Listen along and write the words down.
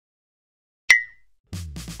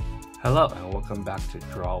Hello and welcome back to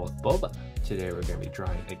Draw with Boba. Today we're going to be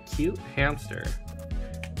drawing a cute hamster.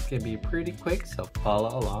 It's going to be pretty quick, so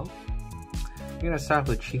follow along. We're going to start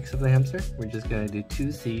with the cheeks of the hamster. We're just going to do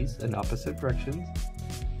two C's in opposite directions.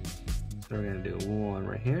 So we're going to do one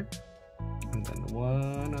right here, and then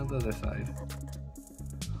one on the other side.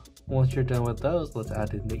 Once you're done with those, let's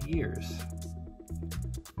add in the ears.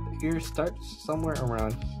 The ears start somewhere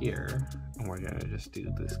around here, and we're going to just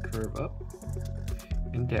do this curve up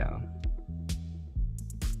and down.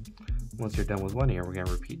 Once you're done with one ear, we're going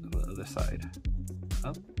to repeat on the other side.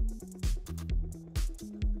 Up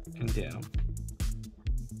and down.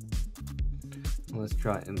 Let's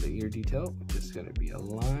draw in the ear detail. Just going to be a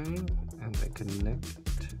line and then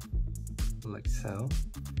connect like so.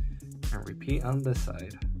 And repeat on this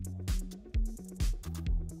side.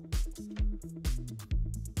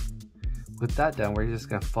 With that done, we're just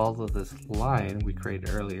going to follow this line we created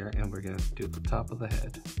earlier, and we're going to do the top of the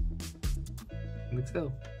head. Let's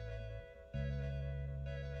go.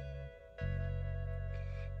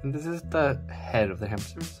 And this is the head of the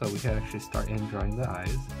hamster, so we can actually start in drawing the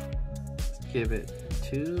eyes. Let's give it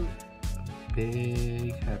two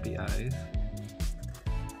big happy eyes.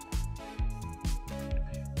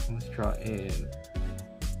 Let's draw in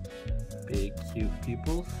big cute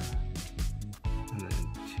pupils. And then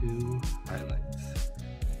two highlights.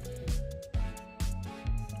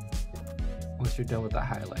 Once you're done with the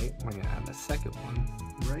highlight, we're going to add a second one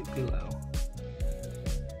right below.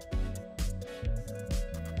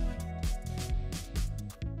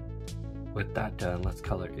 With that done, let's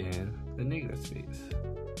color in the negative space.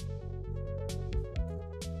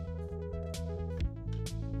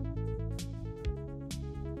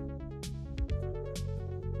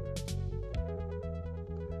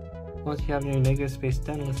 Once you have your negative space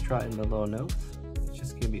done, let's draw in the little nose. It's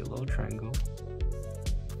just going to be a little triangle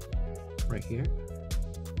right here.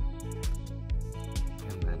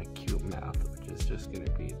 And then a cute mouth, which is just going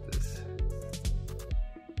to be this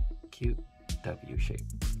cute W shape.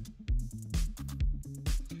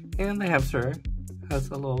 And the hamster has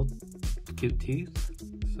a little cute teeth,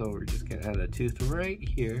 so we're just going to add a tooth right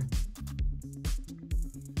here.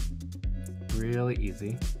 Really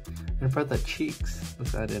easy. And for the cheeks,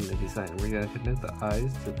 let's add in the design. We're going to connect the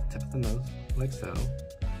eyes to the tip of the nose, like so.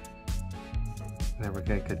 And then we're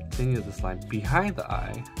going to continue this line behind the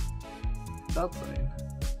eye, outside,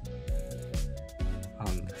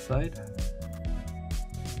 on this side,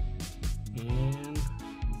 and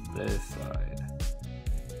this side.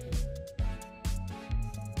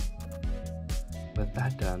 With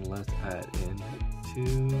that done, let's add in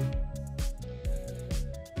two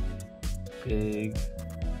big,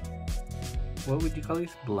 what would you call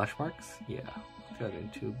these? Blush marks? Yeah, let's add in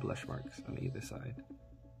two blush marks on either side.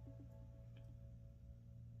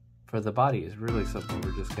 For the body, it's really simple.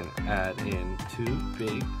 We're just going to add in two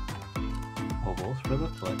big ovals for the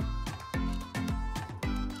foot.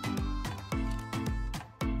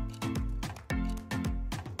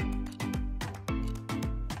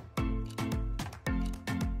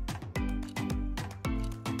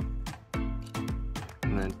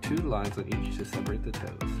 And then two lines on each to separate the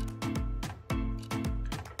toes.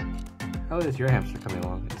 How is your hamster coming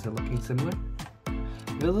along? Is it looking similar?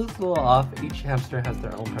 If it looks a little off, each hamster has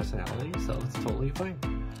their own personality, so it's totally fine.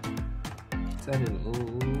 Let's add in a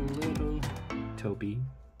little Toby,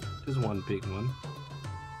 just one big one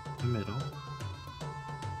in the middle.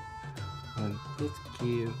 And let's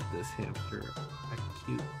give this hamster a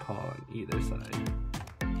cute paw on either side.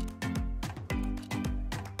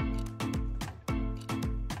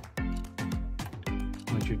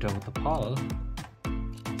 Once you're done with the paws,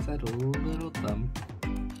 let's add a little thumb,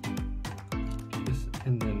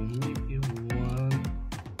 and then maybe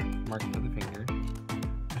one mark for the finger.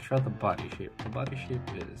 Let's draw the body shape. The body shape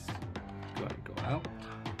is going to go out,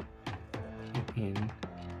 and in,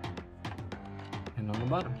 and on the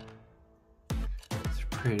bottom. It's a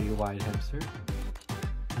pretty wide hamster.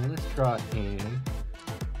 And let's draw in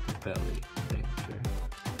the belly of the hamster.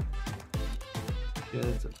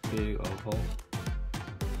 Just a big oval.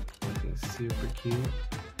 Super cute.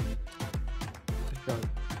 Let's draw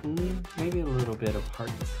maybe a little bit of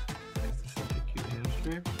hearts, because it's such a cute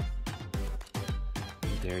hamster.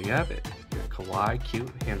 And there you have it, your kawaii cute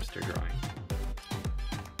hamster drawing.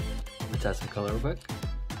 Let's add some color book.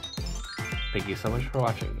 Thank you so much for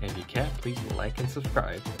watching, and if you can, please like and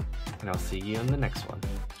subscribe, and I'll see you in the next one.